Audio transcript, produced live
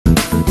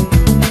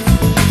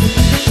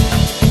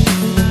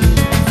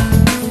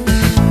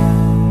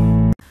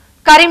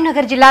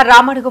కరీంనగర్ జిల్లా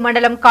రామడుగు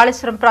మండలం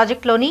కాళేశ్వరం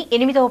ప్రాజెక్టులోని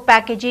 8వ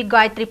ప్యాకేజీ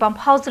గాయత్రి పంప్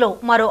హౌస్ లో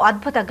మరో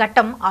అద్భుత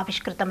ఘట్టం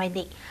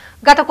ఆవిష్కృతమైంది.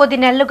 గత కొద్ది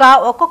నెలలుగా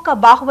ఒక్కొక్క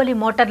బాహుబలి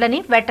మోటార్లని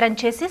వెటరన్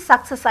చేసి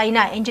సక్సెస్ అయిన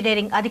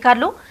ఇంజనీరింగ్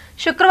అధికారులు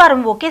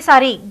శుక్రవారం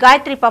ఒకేసారి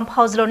గాయత్రి పంప్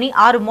హౌస్ లోని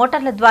 6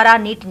 మోటార్ల ద్వారా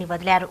నీటిని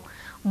వదిలారు.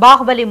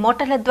 బాహుబలి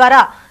మోటార్ల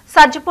ద్వారా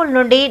సజ్జపూల్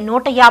నుండి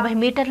 150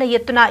 మీటర్ల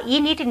ఎత్తున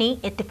ఈ నీటిని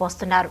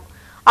ఎత్తిపోస్తున్నారు.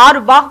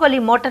 6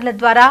 బాహుబలి మోటార్ల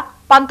ద్వారా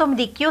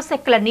 19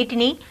 క్యూసెక్ల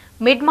నీటిని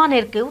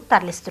మిడ్మానేర్కు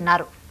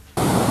తరలిస్తున్నారు.